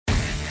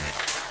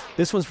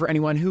This one's for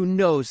anyone who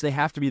knows they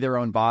have to be their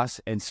own boss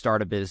and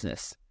start a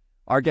business.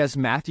 Our guest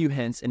Matthew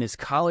Hintz and his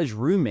college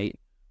roommate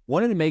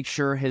wanted to make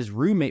sure his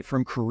roommate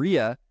from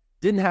Korea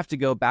didn't have to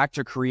go back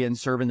to Korea and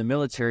serve in the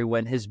military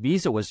when his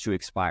visa was to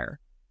expire.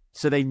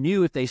 So they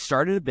knew if they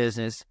started a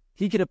business,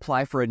 he could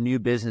apply for a new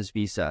business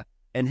visa,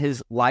 and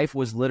his life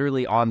was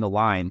literally on the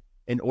line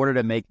in order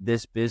to make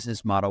this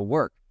business model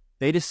work.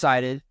 They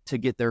decided to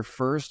get their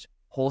first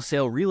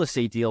wholesale real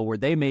estate deal where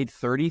they made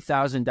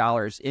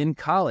 $30,000 in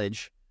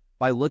college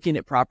by looking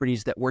at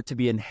properties that were to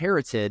be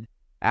inherited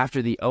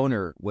after the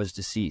owner was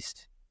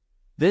deceased.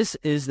 This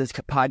is the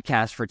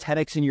podcast for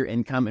 10xing your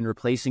income and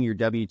replacing your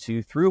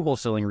W-2 through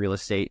wholesaling real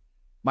estate.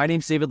 My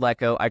name's David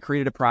Lecco. I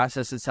created a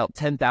process that's helped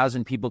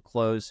 10,000 people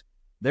close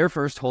their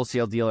first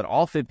wholesale deal in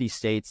all 50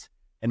 states.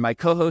 And my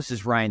co-host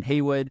is Ryan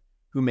Haywood,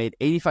 who made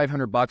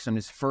 $8,500 on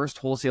his first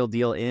wholesale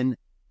deal in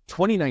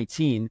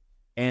 2019,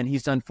 and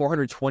he's done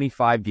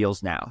 425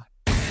 deals now.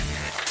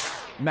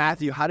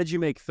 Matthew, how did you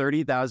make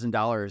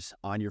 $30,000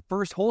 on your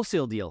first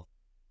wholesale deal?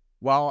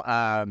 Well,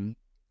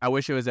 I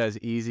wish it was as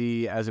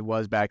easy as it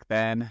was back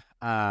then,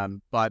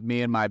 but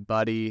me and my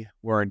buddy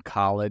were in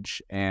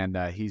college, and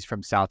he's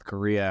from South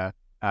Korea.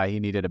 He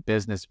needed a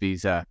business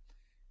visa,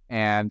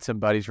 and some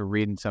buddies were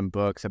reading some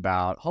books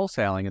about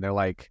wholesaling, and they're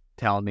like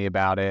telling me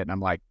about it, and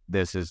I'm like,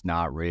 this is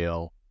not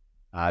real.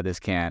 This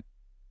can't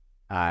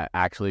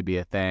actually be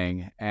a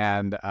thing.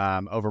 And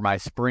over my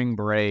spring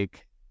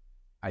break,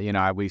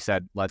 we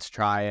said, let's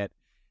try it.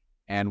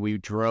 And we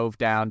drove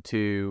down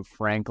to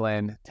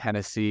Franklin,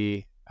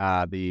 Tennessee,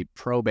 the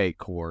probate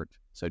court,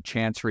 so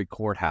Chancery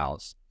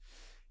Courthouse.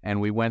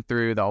 And we went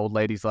through, the old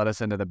ladies let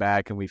us into the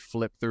back, and we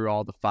flipped through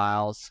all the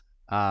files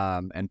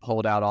and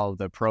pulled out all of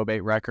the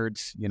probate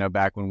records,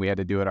 back when we had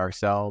to do it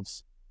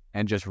ourselves,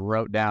 and just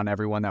wrote down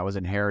everyone that was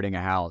inheriting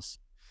a house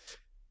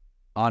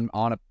on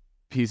a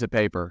piece of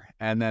paper.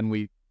 And then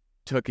we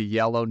took a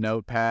yellow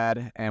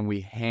notepad and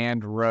we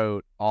hand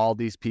wrote all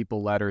these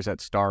people letters at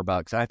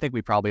Starbucks. I think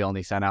we probably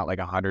only sent out like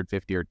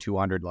 150 or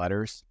 200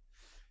 letters.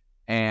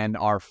 And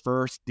our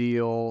first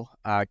deal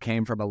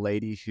came from a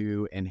lady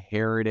who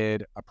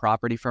inherited a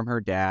property from her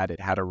dad. It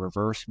had a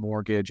reverse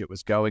mortgage. It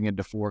was going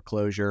into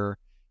foreclosure.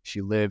 She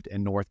lived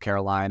in North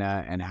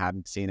Carolina and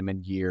hadn't seen him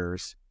in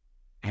years.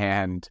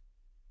 And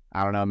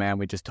I don't know, man,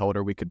 we just told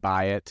her we could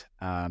buy it.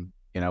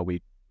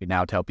 We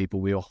now tell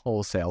people we'll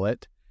wholesale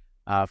it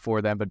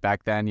for them. But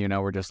back then,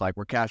 we're just like,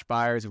 we're cash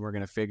buyers and we're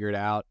going to figure it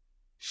out.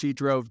 She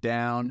drove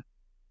down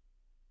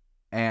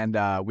and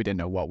we didn't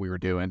know what we were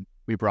doing.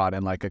 We brought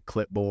in like a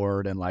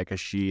clipboard and like a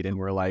sheet, and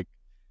we're like,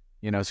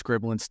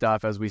 scribbling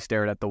stuff as we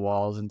stared at the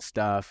walls and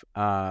stuff.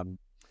 And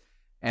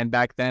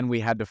back then we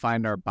had to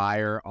find our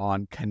buyer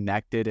on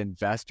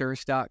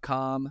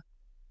connectedinvestors.com,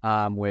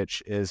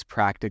 which is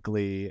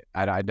practically,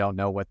 I don't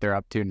know what they're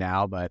up to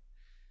now, but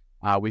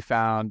we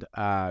found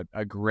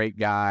a great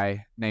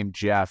guy named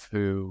Jeff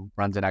who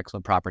runs an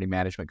excellent property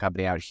management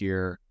company out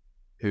here,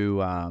 who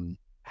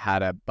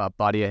had a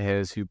buddy of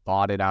his who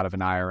bought it out of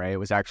an IRA. It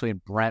was actually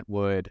in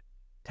Brentwood,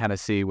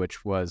 Tennessee,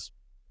 which was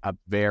a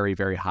very,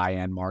 very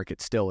high-end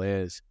market, still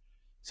is.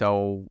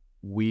 So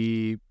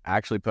we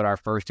actually put our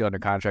first deal under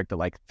contract at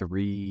like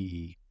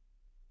 $320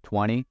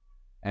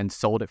 and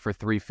sold it for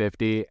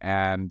 $350.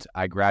 And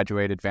I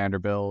graduated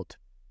Vanderbilt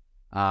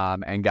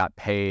and got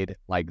paid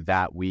like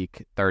that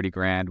week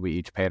 $30,000. We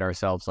each paid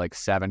ourselves like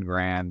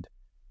 $7,000.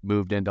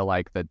 Moved into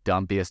like the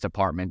dumpiest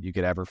apartment you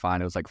could ever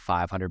find. It was like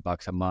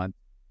 $500 a month.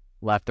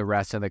 Left the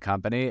rest of the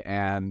company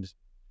and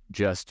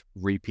just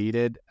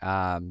repeated.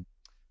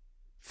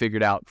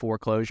 Figured out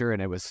foreclosure,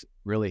 and it was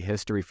really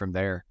history from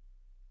there.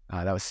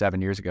 That was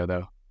 7 years ago,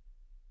 though.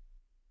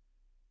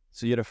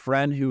 So you had a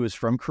friend who was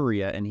from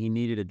Korea, and he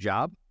needed a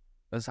job?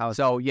 That's how.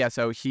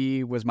 So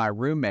he was my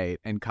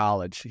roommate in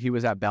college. He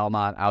was at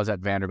Belmont. I was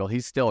at Vanderbilt.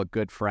 He's still a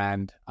good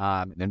friend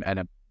and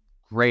a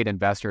great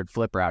investor and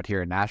flipper out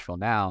here in Nashville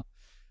now.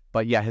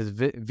 But yeah, his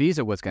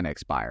visa was going to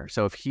expire.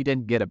 So if he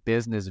didn't get a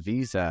business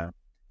visa,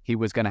 he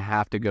was going to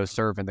have to go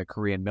serve in the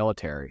Korean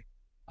military.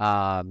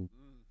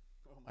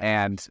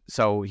 And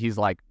so he's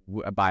like,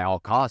 by all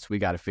costs, we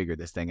got to figure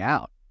this thing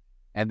out.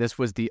 And this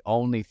was the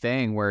only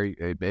thing where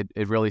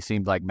it really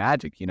seemed like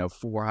magic,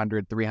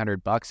 $400,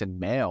 $300 in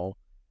mail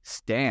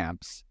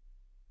stamps,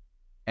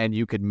 and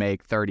you could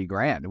make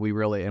 $30,000. We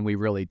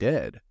really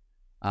did.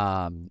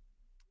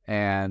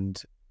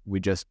 And we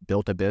just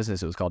built a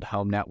business. It was called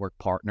Home Network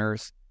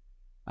Partners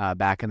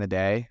back in the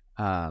day.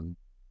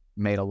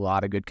 Made a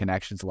lot of good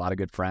connections, a lot of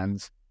good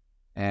friends.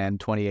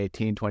 And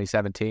 2018,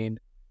 2017,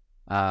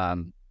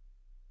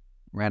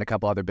 ran a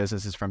couple other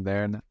businesses from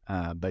there.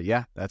 But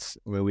yeah, that's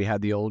where we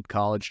had the old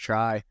college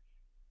try,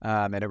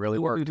 and it really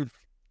worked.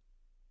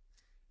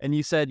 And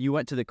you said you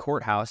went to the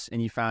courthouse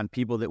and you found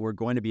people that were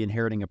going to be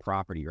inheriting a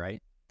property, right?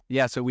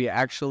 Yeah, so we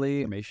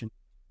actually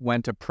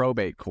went to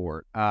probate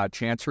court.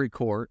 Chancery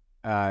Court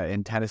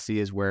in Tennessee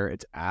is where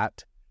it's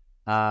at.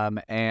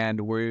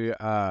 And we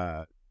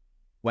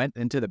went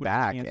into the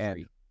back.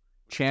 And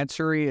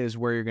Chancery is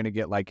where you're going to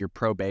get like your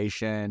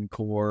probation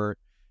court,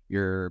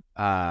 your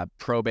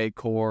probate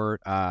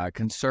court,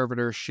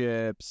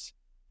 conservatorships,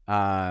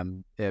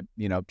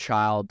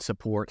 child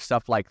support,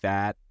 stuff like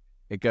that.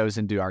 It goes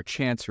into our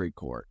chancery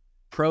court.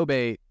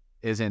 Probate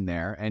is in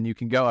there, and you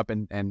can go up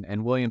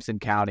and Williamson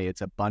County,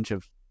 it's a bunch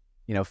of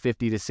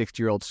 50 to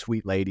 60-year-old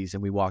sweet ladies,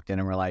 and we walked in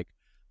and we're like,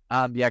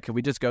 can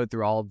we just go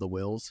through all of the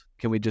wills?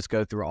 Can we just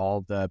go through all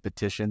of the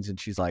petitions? And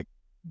she's like,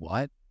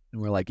 what?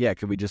 And we're like, yeah,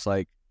 could we just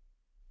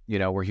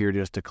we're here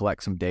just to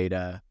collect some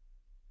data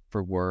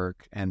for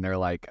work. And they're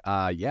like,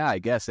 yeah, I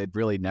guess they'd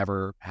really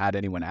never had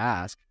anyone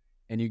ask.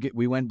 And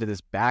we went to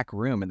this back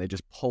room and they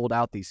just pulled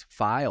out these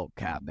file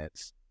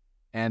cabinets,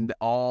 and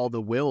all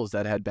the wills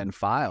that had been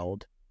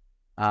filed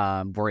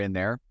were in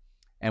there,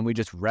 and we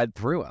just read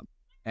through them.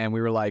 And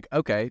we were like,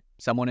 okay,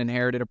 someone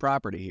inherited a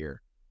property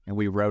here. And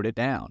we wrote it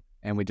down,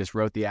 and we just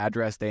wrote the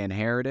address they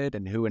inherited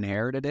and who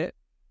inherited it.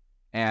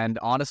 And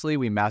honestly,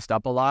 we messed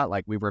up a lot.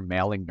 Like, we were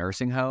mailing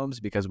nursing homes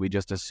because we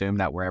just assumed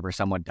that wherever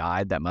someone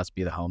died, that must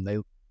be the home they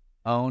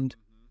owned.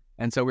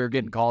 And so we were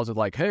getting calls of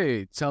like,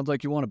 hey, it sounds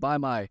like you want to buy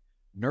my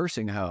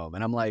nursing home.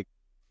 And I'm like,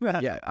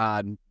 yeah.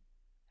 And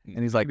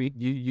he's like,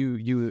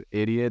 you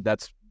idiot.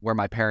 That's where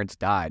my parents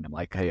died. And I'm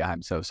like, hey,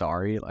 I'm so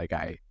sorry. Like,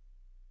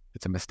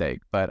 it's a mistake.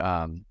 But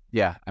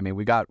yeah, I mean,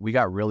 we got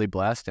really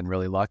blessed and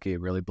really lucky,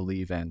 really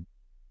believe in,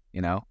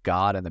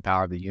 God and the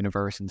power of the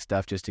universe and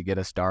stuff just to get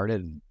us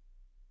started, and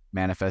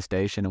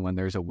manifestation. And when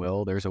there's a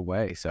will, there's a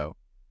way. So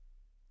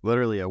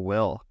literally a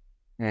will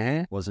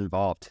was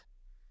involved.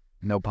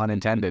 No pun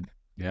intended.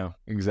 Yeah,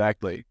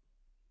 exactly.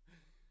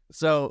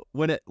 So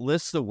when it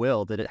lists the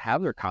will, did it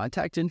have their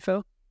contact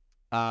info?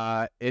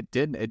 It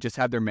didn't. It just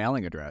had their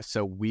mailing address.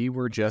 So we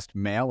were just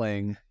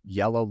mailing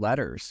yellow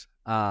letters.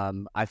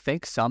 I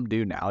think some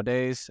do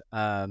nowadays.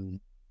 And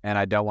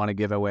I don't want to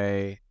give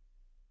away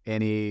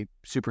any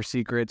super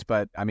secrets,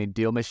 but I mean,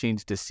 Deal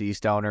Machine's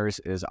deceased owners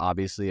is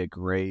obviously a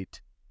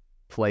great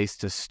place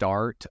to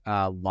start.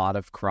 A lot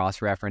of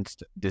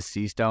cross-referenced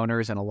deceased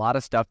owners and a lot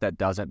of stuff that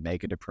doesn't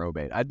make it to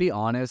probate. I'd be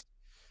honest,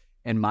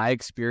 in my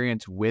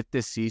experience with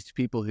deceased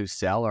people who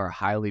sell are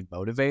highly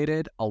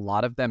motivated. A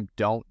lot of them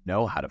don't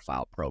know how to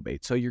file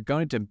probate. So you're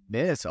going to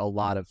miss a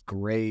lot of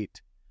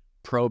great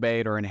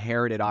probate or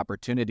inherited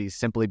opportunities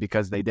simply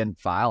because they didn't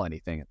file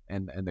anything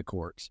in the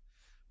courts.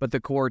 But the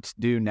courts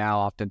do now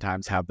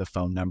oftentimes have the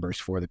phone numbers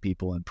for the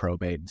people in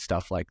probate and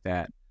stuff like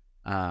that.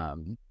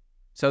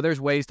 So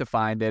there's ways to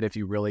find it if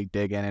you really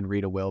dig in and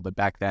read a will. But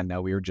back then,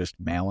 no, we were just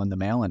mailing the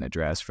mailing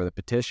address for the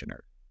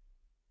petitioner.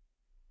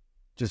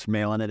 Just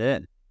mailing it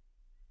in.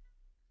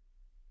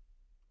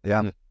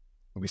 Yeah.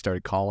 We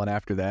started calling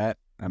after that.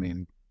 I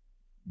mean,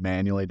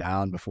 manually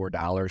down before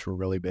dollars were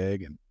really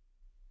big. And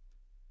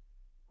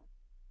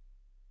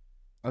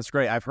that's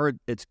great. I've heard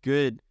it's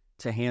good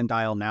to hand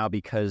dial now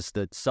because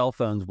the cell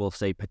phones will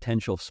say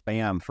potential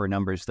spam for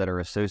numbers that are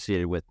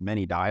associated with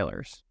many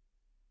dialers.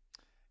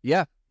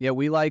 Yeah. Yeah.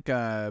 We like,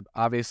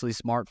 obviously,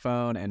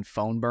 smartphone and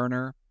phone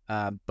burner.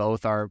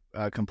 Both are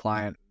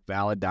compliant,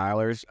 valid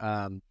dialers.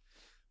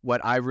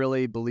 What I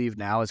really believe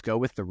now is go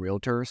with the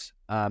realtors.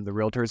 The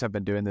realtors have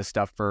been doing this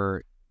stuff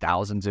for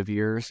thousands of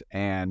years,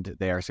 and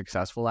they are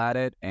successful at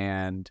it.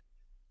 And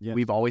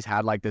we've always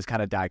had like this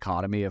kind of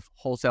dichotomy of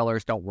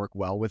wholesalers don't work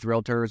well with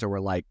realtors, or we're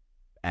like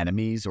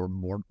enemies, or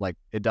more like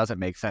it doesn't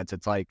make sense.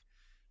 It's like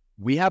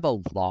we have a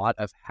lot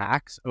of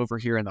hacks over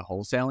here in the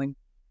wholesaling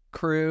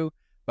crew,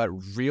 but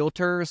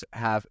realtors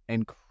have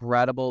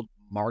incredible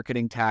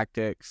marketing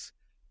tactics,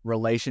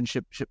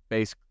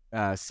 relationship-based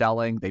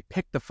selling. They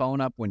pick the phone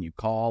up when you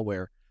call,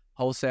 where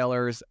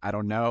wholesalers, I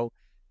don't know,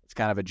 it's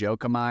kind of a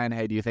joke of mine.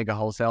 Hey, do you think a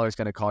wholesaler is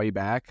going to call you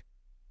back?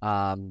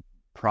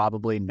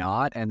 Probably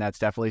not. And that's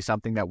definitely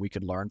something that we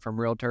could learn from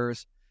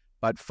realtors.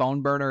 But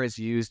phone burner is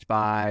used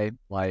by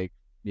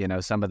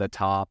some of the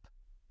top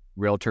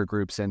realtor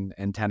groups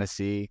in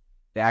Tennessee.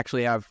 They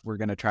actually have, we're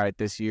going to try it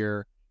this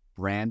year,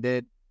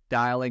 branded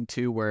dialing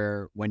too,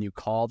 where when you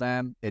call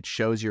them, it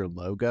shows your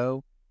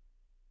logo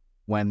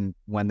when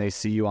they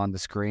see you on the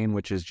screen,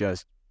 which is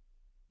just,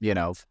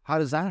 how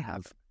does that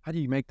how do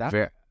you make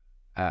that?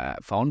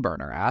 Phone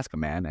burner, ask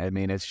them, man. I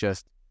mean, it's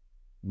just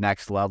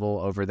next level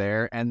over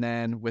there. And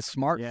then with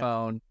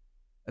smartphone,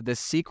 the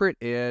secret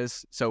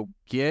is, so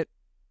get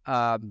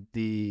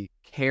the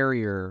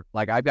carrier,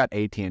 like I've got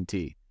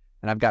AT&T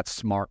and I've got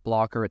Smart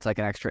Blocker. It's like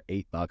an extra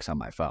 $8 on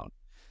my phone.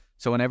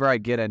 So whenever I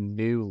get a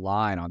new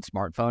line on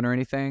smartphone or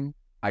anything,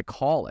 I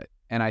call it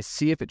and I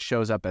see if it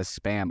shows up as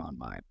spam on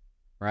mine,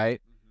 right?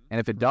 And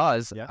if it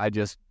does, I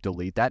just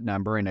delete that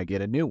number and I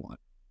get a new one,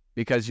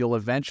 because you'll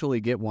eventually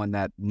get one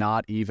that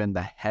not even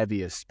the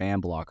heaviest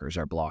spam blockers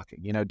are blocking.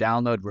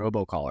 Download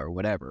robocall or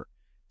whatever.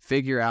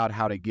 Figure out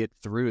how to get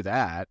through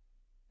that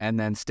and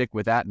then stick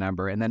with that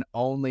number, and then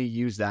only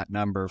use that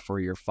number for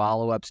your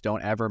follow-ups.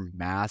 Don't ever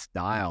mass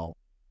dial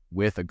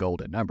with a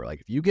golden number. Like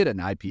if you get an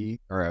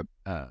IP or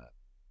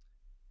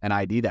an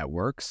ID that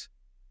works,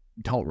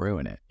 don't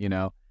ruin it.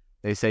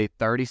 They say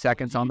 30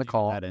 seconds on the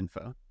call. That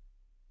info.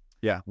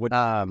 Yeah, with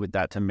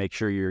that to make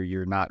sure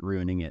you're not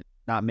ruining it,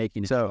 not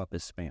making it show up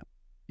as spam.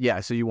 Yeah,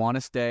 so you want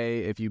to stay,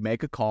 if you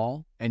make a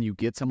call and you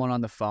get someone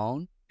on the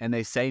phone and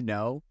they say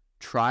no,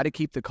 try to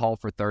keep the call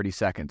for 30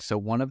 seconds. So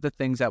one of the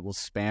things that will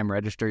spam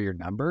register your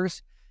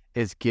numbers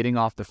is getting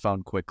off the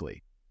phone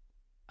quickly.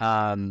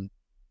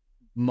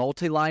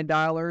 Multi-line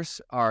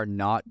dialers are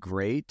not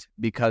great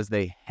because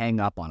they hang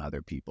up on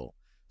other people.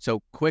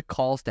 So quick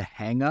calls to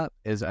hang up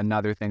is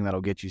another thing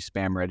that'll get you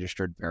spam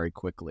registered very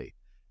quickly.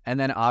 And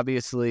then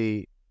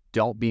obviously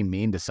don't be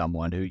mean to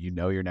someone who you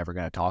know you're never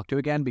going to talk to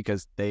again,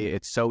 because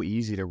it's so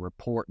easy to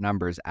report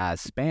numbers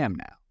as spam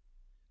now.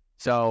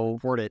 So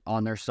report it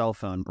on their cell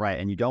phone, right?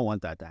 And you don't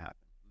want that to happen.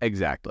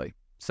 Exactly.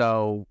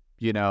 So,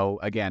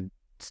 again,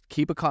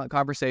 keep a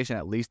conversation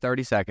at least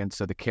 30 seconds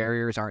so the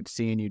carriers aren't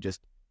seeing you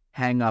just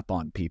hang up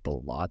on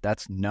people a lot.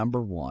 That's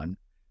number one.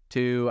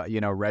 Two,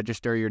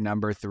 register your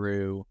number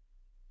through,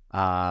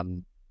 I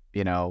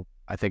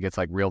think it's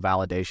like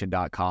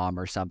realvalidation.com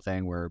or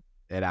something where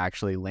it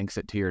actually links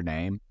it to your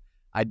name.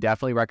 I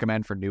definitely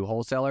recommend for new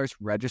wholesalers,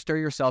 register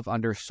yourself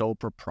under sole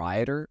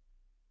proprietor.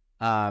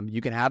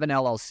 You can have an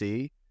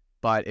LLC,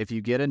 but if you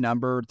get a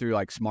number through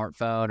like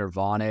smartphone or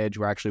Vonage,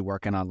 we're actually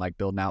working on like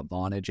building out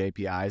Vonage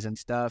APIs and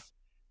stuff.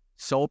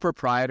 Sole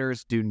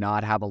proprietors do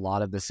not have a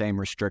lot of the same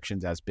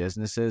restrictions as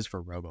businesses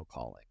for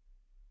robocalling.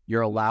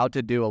 You're allowed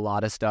to do a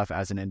lot of stuff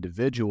as an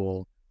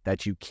individual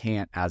that you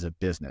can't as a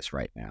business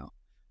right now.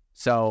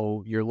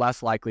 So you're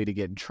less likely to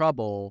get in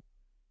trouble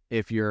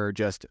if you're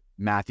just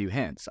Matthew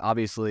Hintz.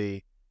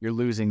 Obviously, you're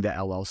losing the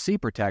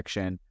LLC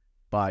protection,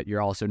 but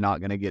you're also not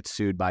going to get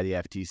sued by the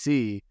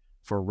FTC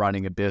for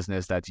running a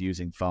business that's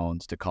using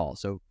phones to call.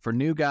 So for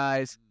new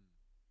guys,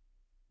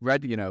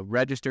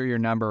 register your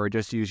number or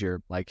just use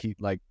your, like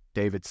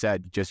David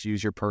said, just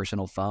use your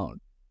personal phone.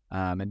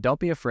 And don't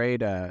be afraid,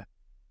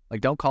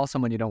 don't call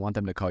someone you don't want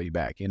them to call you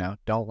back,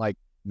 Don't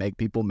make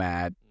people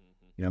mad.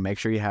 Make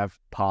sure you have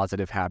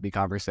positive, happy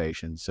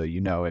conversations. So,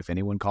 if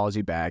anyone calls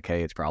you back,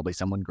 hey, it's probably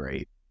someone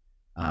great.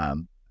 I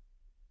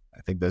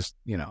think there's,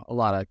 a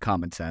lot of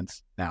common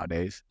sense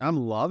nowadays. I'm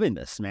loving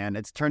this, man.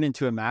 It's turned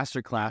into a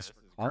masterclass.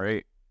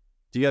 Great.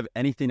 Do you have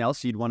anything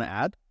else you'd want to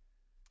add?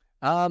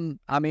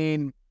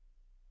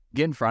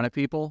 Get in front of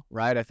people,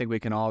 right? I think we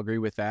can all agree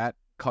with that.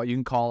 You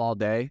can call all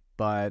day,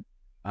 but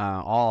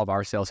all of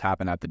our sales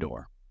happen at the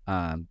door.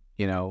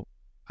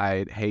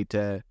 I'd hate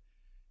to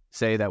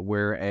say that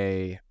we're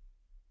a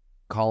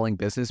calling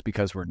business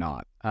because we're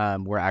not.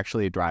 We're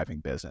actually a driving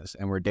business,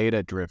 and we're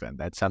data driven.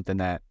 That's something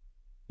that,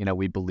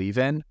 we believe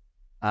in.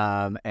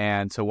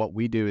 And so what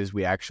we do is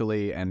we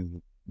actually,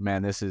 and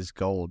man, this is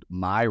gold,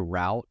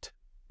 myroute.com.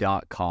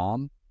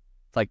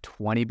 It's like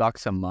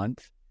 $20 a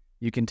month.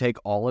 You can take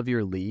all of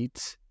your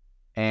leads,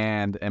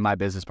 and my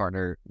business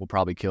partner will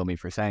probably kill me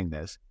for saying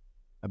this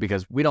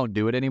because we don't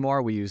do it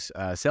anymore. We use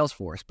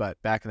Salesforce,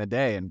 but back in the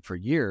day and for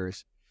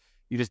years,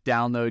 you just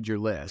download your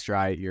list,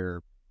 right?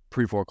 Your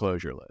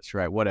pre-foreclosure list,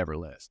 right? Whatever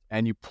list.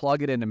 And you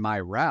plug it into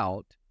My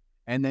Route,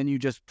 and then you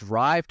just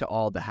drive to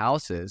all the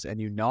houses and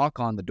you knock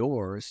on the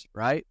doors,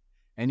 right?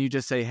 And you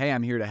just say, hey,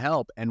 I'm here to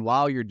help. And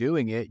while you're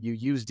doing it, you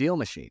use Deal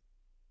Machine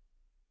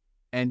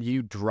and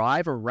you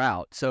drive a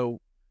route.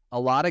 So a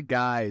lot of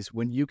guys,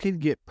 when you can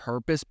get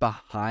purpose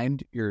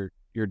behind your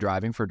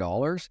driving for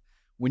dollars,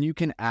 when you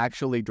can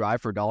actually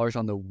drive for dollars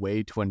on the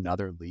way to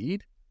another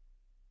lead,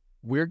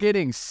 we're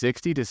getting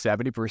 60 to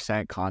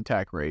 70%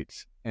 contact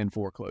rates in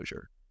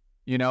foreclosure.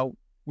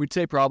 We'd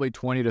say probably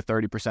 20 to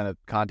 30% of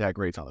contact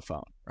rates on the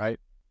phone, right?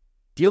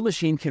 Deal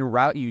Machine can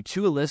route you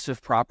to a list of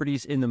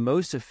properties in the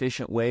most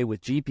efficient way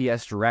with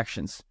GPS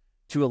directions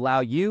to allow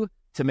you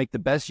to make the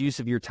best use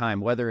of your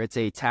time, whether it's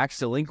a tax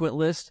delinquent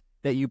list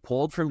that you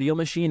pulled from Deal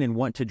Machine and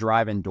want to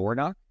drive and door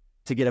knock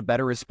to get a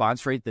better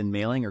response rate than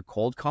mailing or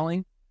cold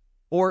calling,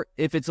 or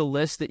if it's a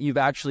list that you've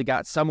actually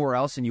got somewhere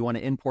else and you want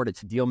to import it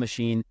to Deal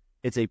Machine,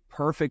 it's a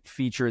perfect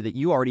feature that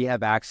you already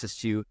have access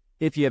to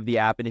if you have the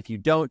app. And if you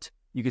don't,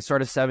 you can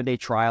start a 7-day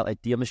trial at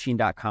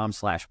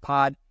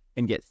dealmachine.com/pod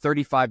and get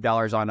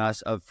 $35 on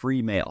us of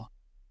free mail.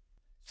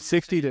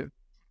 60 to...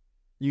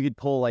 You could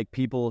pull like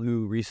people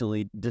who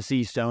recently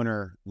deceased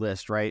owner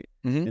list, right?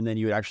 Mm-hmm. And then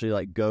you would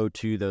actually go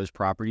to those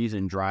properties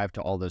and drive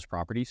to all those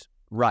properties.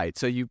 Right.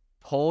 So you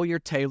pull your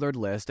tailored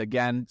list.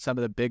 Again, some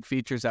of the big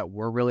features that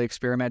we're really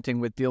experimenting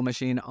with Deal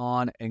Machine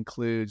on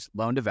includes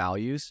loan to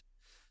values.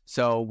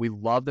 So we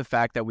love the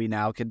fact that we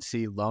now can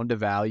see loan to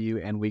value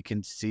and we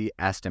can see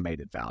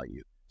estimated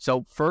value.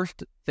 So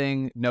first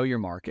thing, know your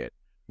market,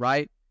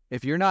 right?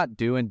 If you're not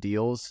doing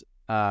deals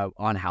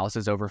on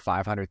houses over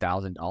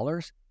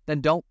 $500,000, then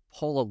don't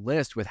pull a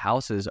list with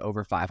houses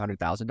over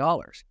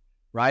 $500,000,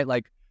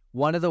 right?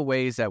 One of the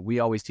ways that we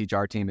always teach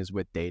our team is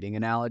with dating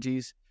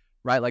analogies,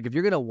 right? If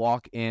you're going to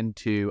walk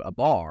into a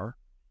bar,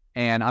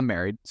 and I'm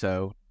married,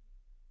 so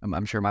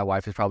I'm sure my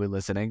wife is probably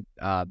listening.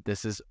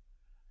 This is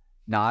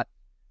not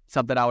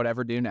something I would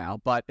ever do now,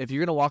 but if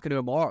you're going to walk into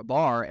a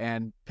bar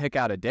and pick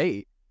out a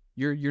date,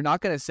 you're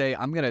not going to say,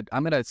 I'm going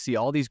to see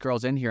all these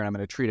girls in here and I'm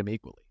going to treat them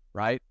equally,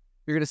 right?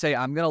 You're going to say,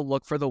 I'm going to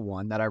look for the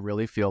one that I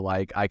really feel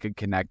like I could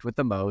connect with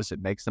the most.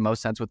 It makes the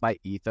most sense with my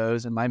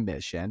ethos and my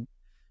mission.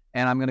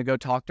 And I'm going to go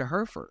talk to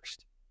her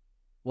first.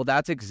 Well,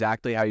 that's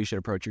exactly how you should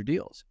approach your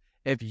deals.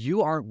 If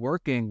you aren't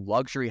working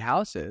luxury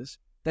houses,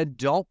 then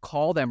don't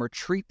call them or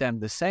treat them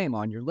the same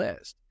on your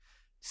list.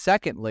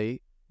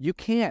 Secondly, you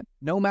can't,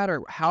 no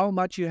matter how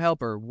much you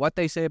help or what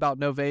they say about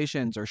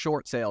novations or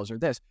short sales or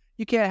this,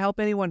 you can't help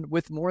anyone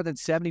with more than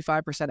 75%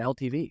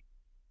 LTV.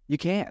 You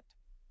can't,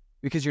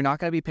 because you're not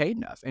going to be paid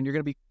enough, and you're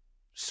going to be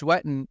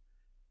sweating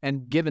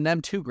and giving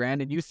them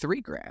 $2,000 and you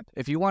 $3,000.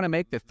 If you want to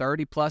make the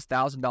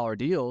 $30,000+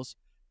 deals,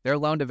 their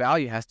loan to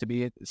value has to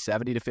be at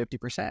 70 to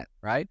 50%,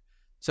 right?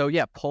 So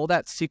yeah, pull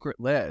that secret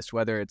list,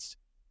 whether it's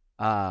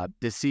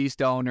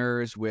deceased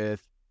owners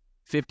with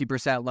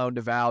 50% loan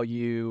to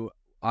value,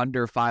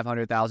 under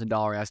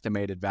 $500,000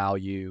 estimated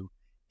value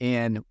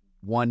in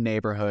one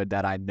neighborhood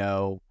that I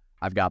know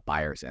I've got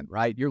buyers in,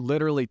 right? You're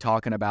literally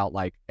talking about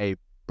like a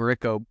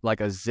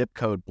like a zip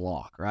code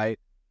block, right?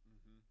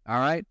 All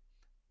right.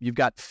 You've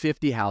got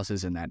 50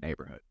 houses in that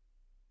neighborhood.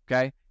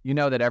 Okay. You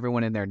know that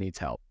everyone in there needs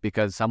help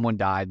because someone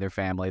died in their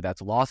family.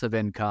 That's loss of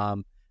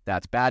income.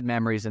 That's bad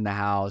memories in the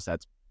house.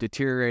 That's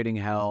deteriorating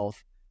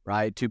health,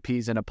 right? 2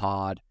 peas in a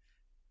pod.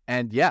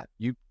 And yeah,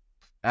 you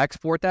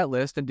export that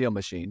list in Deal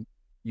Machine.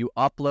 You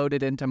upload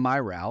it into My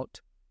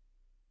Route.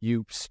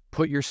 You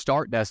put your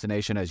start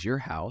destination as your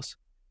house,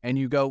 and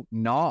you go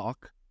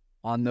knock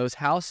on those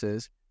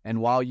houses.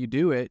 And while you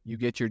do it, you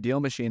get your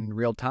Deal Machine in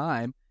real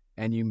time,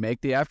 and you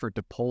make the effort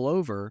to pull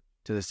over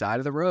to the side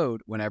of the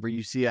road whenever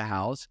you see a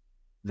house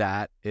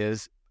that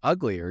is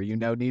ugly or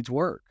needs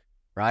work,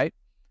 right?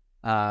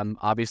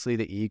 Obviously,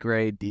 the E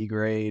grade, D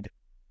grade,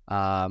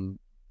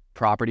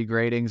 property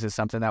gradings is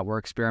something that we're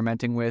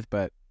experimenting with,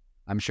 but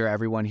I'm sure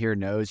everyone here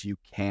knows you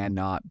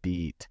cannot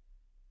beat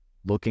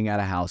looking at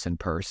a house in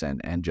person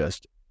and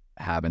just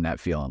having that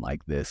feeling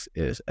like this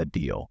is a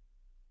deal.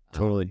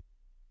 Totally.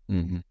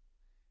 Mm-hmm.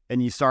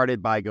 And you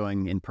started by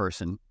going in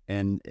person.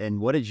 And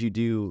what did you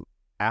do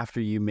after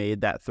you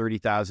made that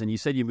 $30,000? You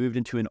said you moved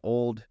into an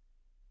old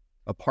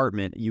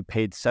apartment. You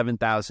paid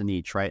 $7,000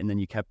 each, right? And then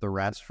you kept the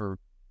rest for.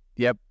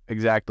 Yep,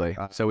 exactly.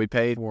 So we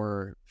paid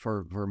for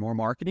more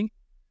marketing.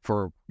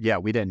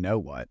 We didn't know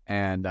what.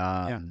 And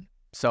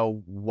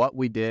so what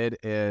we did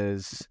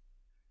is,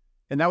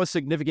 and that was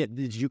significant.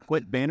 Did you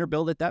quit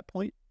Vanderbilt at that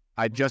point?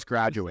 I just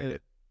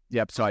graduated.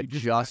 Yep. So I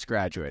just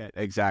graduated.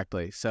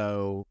 Exactly.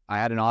 So I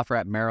had an offer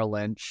at Merrill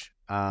Lynch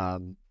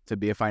to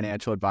be a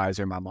financial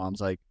advisor. My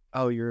mom's like,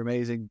 "Oh, you're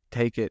amazing.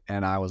 Take it."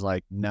 And I was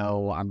like,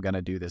 "No, I'm going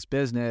to do this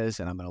business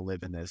and I'm going to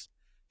live in this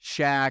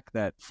shack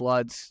that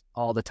floods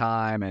all the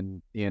time."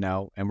 And, and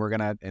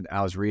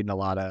I was reading a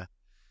lot of,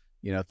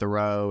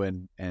 Thoreau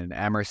and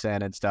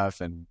Emerson and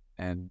stuff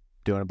and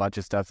doing a bunch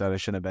of stuff that I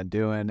shouldn't have been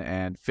doing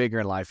and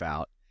figuring life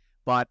out.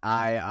 But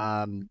I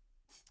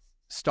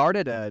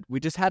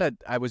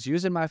I was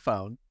using my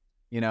phone,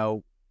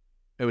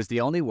 it was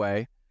the only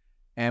way.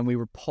 And we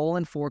were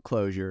pulling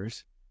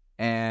foreclosures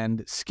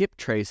and skip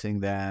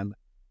tracing them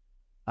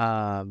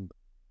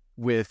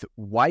with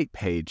white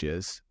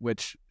pages,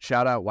 which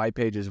shout out white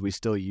pages. We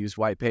still use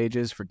white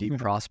pages for deep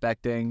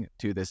prospecting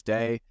to this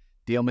day.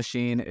 Deal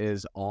Machine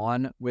is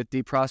on with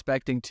deep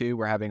prospecting too.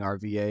 We're having our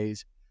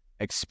VAs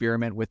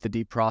experiment with the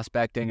deep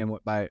prospecting. And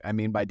what I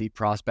mean by deep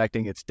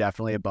prospecting, it's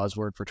definitely a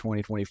buzzword for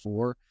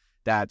 2024.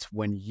 That's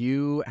when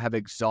you have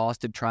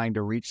exhausted trying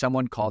to reach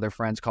someone, call their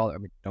friends,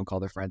 don't call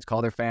their friends,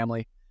 call their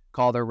family,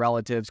 call their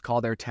relatives,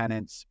 call their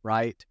tenants,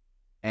 right?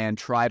 And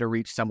try to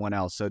reach someone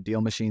else. So Deal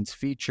Machine's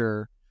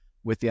feature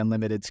with the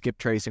unlimited skip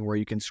tracing where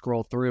you can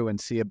scroll through and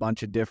see a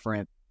bunch of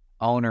different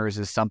owners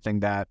is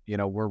something that,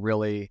 we're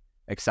really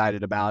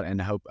excited about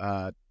and hope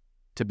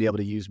to be able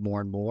to use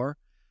more and more.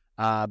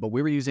 But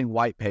we were using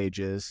white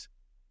pages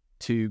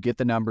to get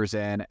the numbers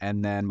in.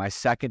 And then my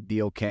second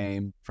deal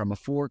came from a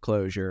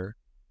foreclosure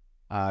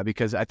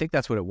because I think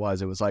that's what it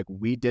was. It was like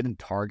we didn't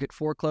target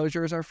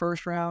foreclosure as our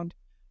first round,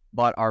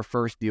 but our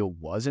first deal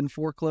was in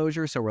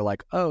foreclosure. So we're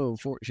like,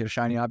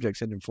 shiny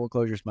objects in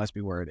foreclosures must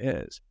be where it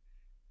is.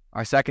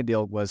 Our second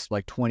deal was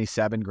like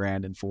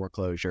 $27,000 in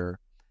foreclosure.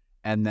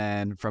 And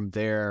then from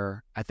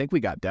there, I think we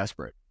got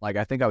desperate. Like,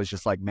 I think I was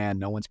just like, man,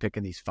 no one's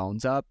picking these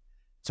phones up.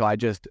 So I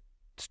just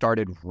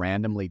started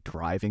randomly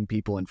driving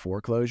people in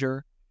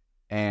foreclosure.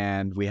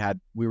 And we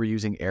were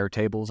using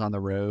Airtables on the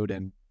road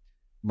and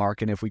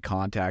marking if we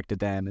contacted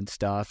them and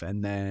stuff.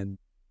 And then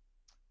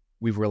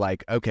we were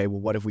like, okay, well,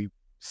 what if we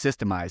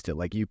systemized it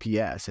like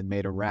UPS and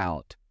made a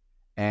route?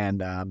 And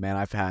man,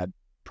 I've had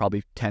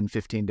probably 10,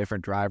 15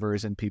 different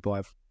drivers and people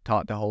I've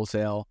taught to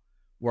wholesale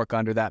work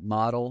under that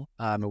model.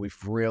 And we've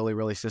really,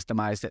 really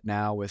systemized it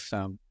now with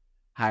some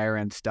higher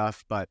end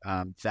stuff. But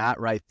that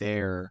right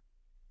there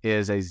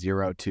is a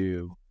 $0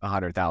 to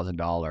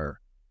 $100,000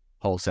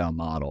 wholesale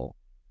model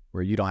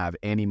where you don't have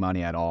any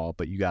money at all,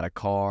 but you got a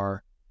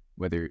car,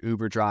 whether you're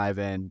Uber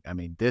driving. I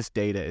mean, this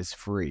data is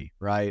free,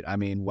 right? I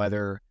mean,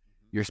 whether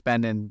you're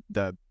spending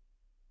the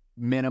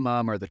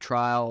minimum or the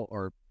trial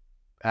or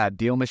at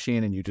Deal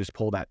Machine and you just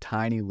pull that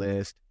tiny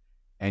list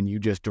and you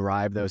just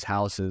drive those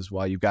houses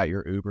while you've got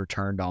your Uber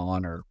turned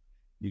on, or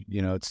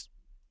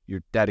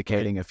you're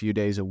dedicating a few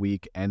days a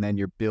week and then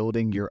you're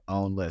building your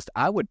own list.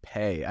 I would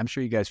pay, I'm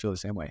sure you guys feel the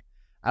same way,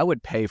 I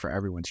would pay for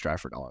everyone's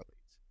Drive for Dollar leads.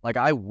 Like,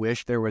 I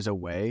wish there was a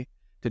way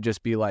to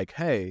just be like,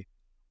 hey,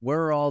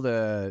 where are all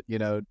the,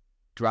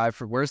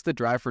 where's the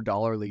Drive for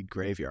Dollar lead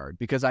graveyard?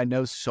 Because I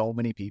know so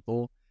many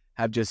people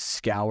have just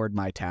scoured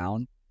my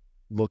town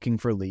looking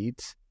for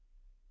leads.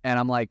 And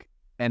I'm like,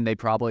 and they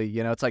probably,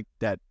 it's like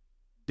that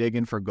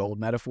digging for gold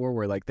metaphor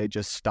where like they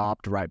just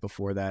stopped right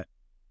before that,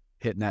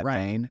 hitting that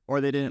vein.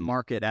 Or they didn't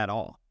market at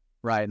all.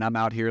 Right. And I'm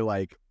out here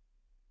like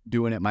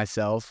doing it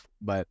myself.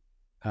 But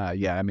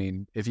yeah, I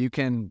mean, if you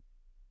can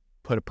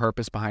put a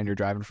purpose behind your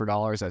driving for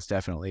dollars, that's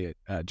definitely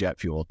jet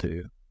fuel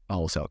to a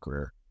wholesale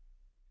career.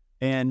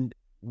 And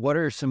what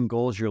are some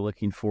goals you're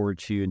looking forward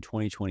to in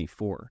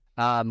 2024?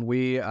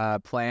 We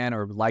plan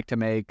or like to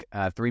make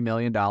 $3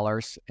 million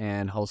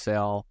in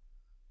wholesale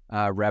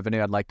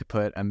revenue. I'd like to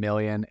put $1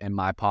 million in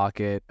my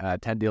pocket,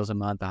 10 deals a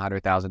month,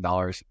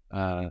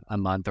 $100,000 a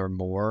month or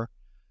more.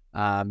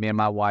 Me and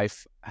my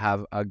wife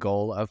have a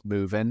goal of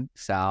moving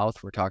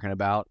south. We're talking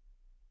about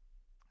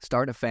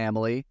starting a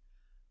family,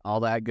 all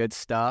that good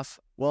stuff.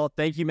 Well,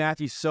 thank you,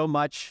 Matthew, so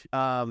much.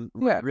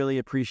 Really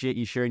appreciate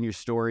you sharing your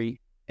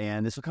story.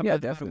 And this will come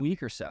out in a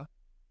week or so.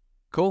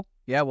 Cool.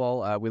 Yeah,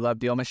 well, we love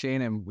Deal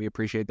Machine, and we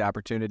appreciate the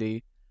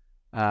opportunity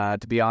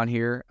to be on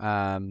here.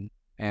 And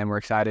we're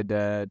excited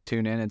to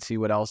tune in and see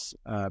what else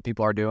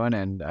people are doing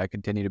and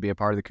continue to be a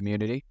part of the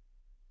community.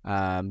 But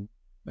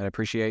I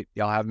appreciate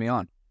y'all having me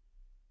on.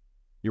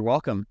 You're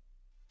welcome.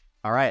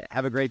 All right.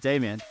 Have a great day,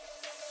 man.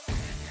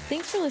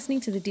 Thanks for listening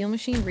to the Deal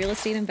Machine Real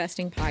Estate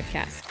Investing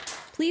Podcast.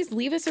 Please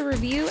leave us a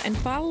review and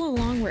follow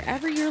along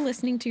wherever you're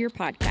listening to your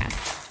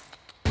podcast.